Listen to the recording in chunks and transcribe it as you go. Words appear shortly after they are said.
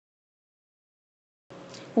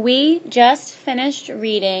We just finished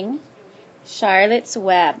reading Charlotte's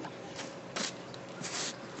Web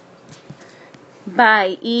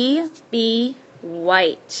by E.B.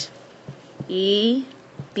 White.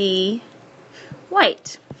 E.B.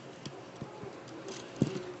 White.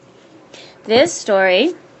 This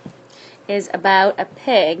story is about a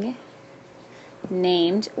pig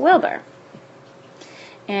named Wilbur.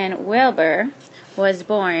 And Wilbur was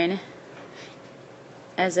born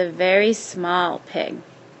as a very small pig.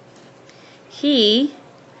 He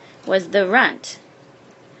was the runt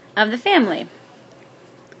of the family.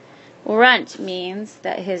 Runt means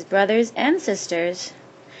that his brothers and sisters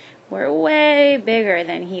were way bigger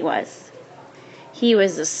than he was. He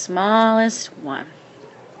was the smallest one.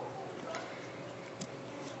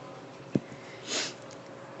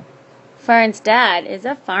 Fern's dad is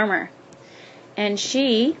a farmer, and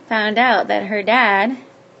she found out that her dad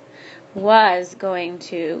was going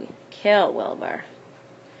to kill Wilbur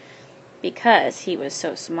because he was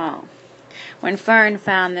so small. When Fern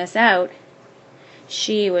found this out,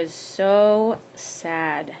 she was so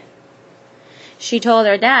sad. She told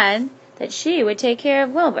her dad that she would take care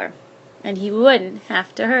of Wilbur, and he wouldn't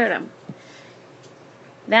have to hurt him.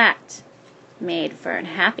 That made Fern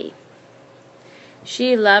happy.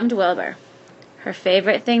 She loved Wilbur. Her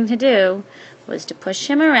favorite thing to do was to push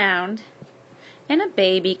him around in a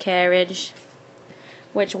baby carriage,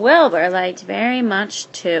 which Wilbur liked very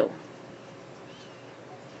much too.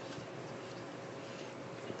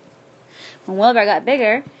 When Wilbur got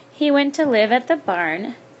bigger, he went to live at the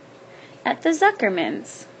barn at the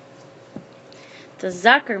Zuckermans. The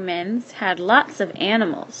Zuckermans had lots of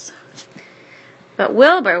animals, but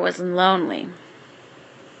Wilbur was lonely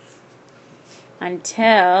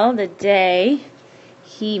until the day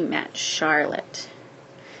he met Charlotte.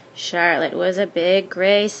 Charlotte was a big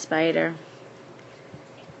gray spider.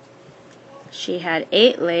 She had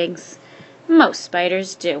 8 legs. Most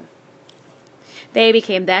spiders do. They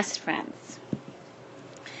became best friends.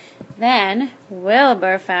 Then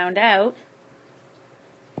Wilbur found out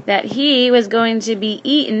that he was going to be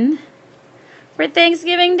eaten for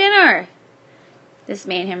Thanksgiving dinner. This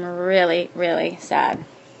made him really, really sad.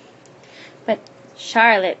 But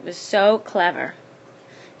Charlotte was so clever.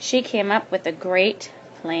 She came up with a great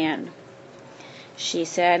plan. She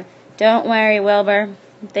said, "Don't worry, Wilbur.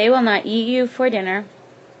 They will not eat you for dinner.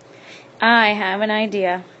 I have an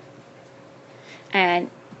idea." And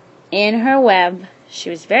in her web, she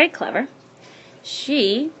was very clever.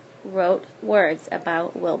 She wrote words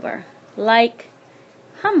about Wilbur, like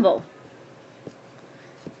humble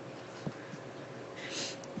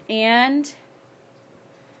and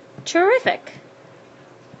terrific.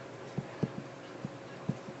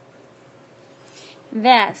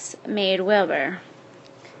 This made Wilbur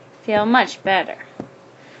feel much better,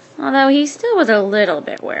 although he still was a little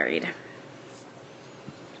bit worried.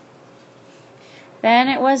 Then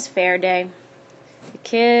it was fair day. The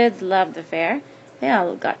kids loved the fair. They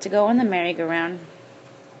all got to go on the merry-go-round.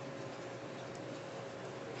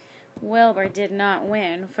 Wilbur did not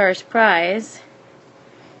win first prize,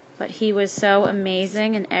 but he was so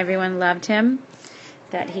amazing and everyone loved him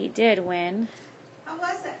that he did win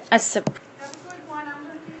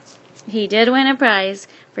He did win a prize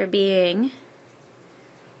for being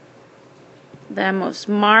the most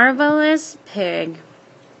marvelous pig,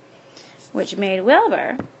 which made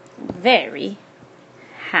Wilbur very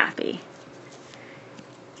happy.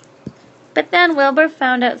 But then Wilbur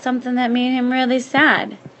found out something that made him really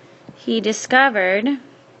sad. He discovered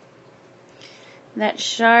that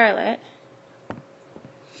Charlotte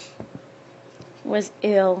was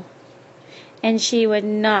ill, and she would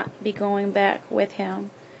not be going back with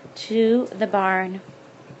him to the barn.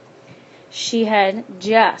 She had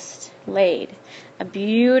just laid a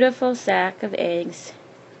beautiful sack of eggs,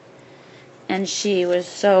 and she was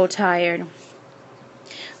so tired.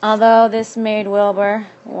 Although this made Wilbur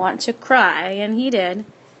want to cry, and he did,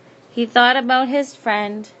 he thought about his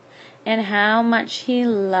friend and how much he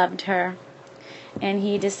loved her, and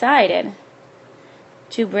he decided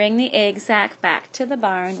to bring the egg sack back to the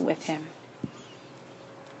barn with him.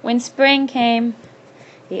 When spring came,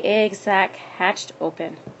 the egg sack hatched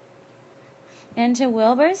open, and to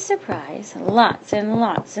Wilbur's surprise, lots and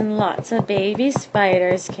lots and lots of baby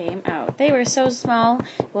spiders came out. They were so small,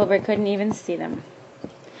 Wilbur couldn't even see them.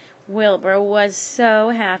 Wilbur was so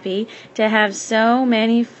happy to have so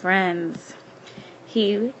many friends.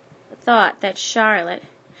 He thought that Charlotte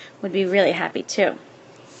would be really happy too.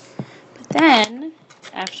 But then,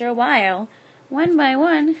 after a while, one by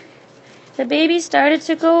one, the babies started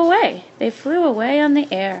to go away. They flew away on the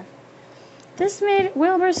air. This made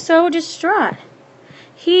Wilbur so distraught.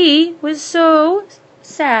 He was so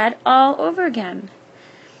sad all over again.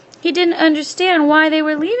 He didn't understand why they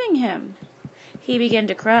were leaving him. He began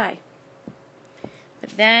to cry.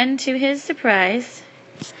 But then, to his surprise,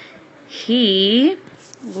 he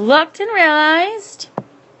looked and realized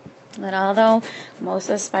that although most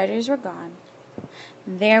of the spiders were gone,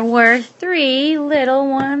 there were 3 little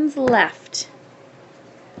ones left.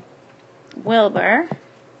 Wilbur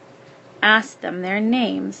asked them their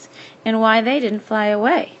names and why they didn't fly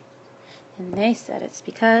away. And they said it's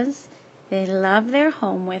because they loved their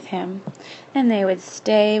home with him and they would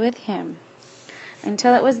stay with him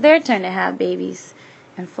until it was their turn to have babies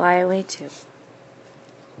and fly away too.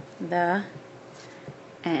 The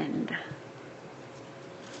end.